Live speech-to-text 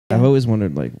I've always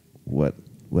wondered like what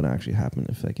would actually happen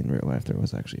if like in real life there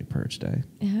was actually a purge day.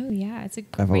 Oh yeah, it's a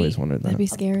great, I've always wondered that. That'd be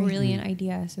scary. brilliant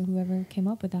idea. So whoever came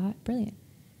up with that, brilliant.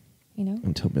 You know?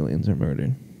 Until millions are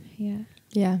murdered. Yeah.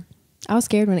 Yeah. I was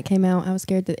scared when it came out. I was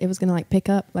scared that it was going to like pick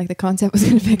up, like the concept was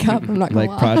going to pick up. I'm not going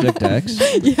to Like Project X.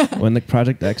 Yeah. When the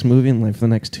Project X movie, and like for the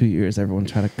next 2 years, everyone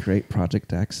try to create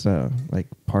Project X like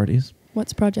parties.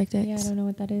 What's Project X? Yeah, I don't know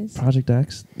what that is. Project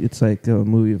X, it's like a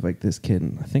movie of like this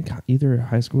kid, I think either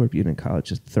high school or being in college,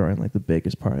 just throwing like the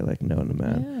biggest party like known to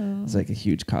man. Oh. It's like a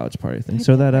huge college party thing. I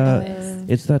So never that noticed.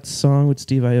 it's that song with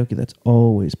Steve Aoki that's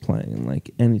always playing in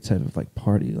like any type of like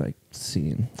party like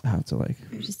scene. I have to like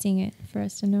You're just seeing it for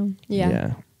us to know.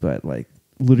 Yeah. But like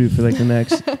literally for like the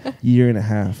next year and a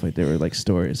half, like there were like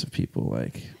stories of people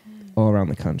like all around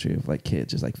the country of like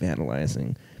kids just like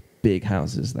vandalizing big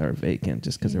houses that are vacant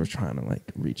just because they were trying to like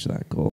reach that goal.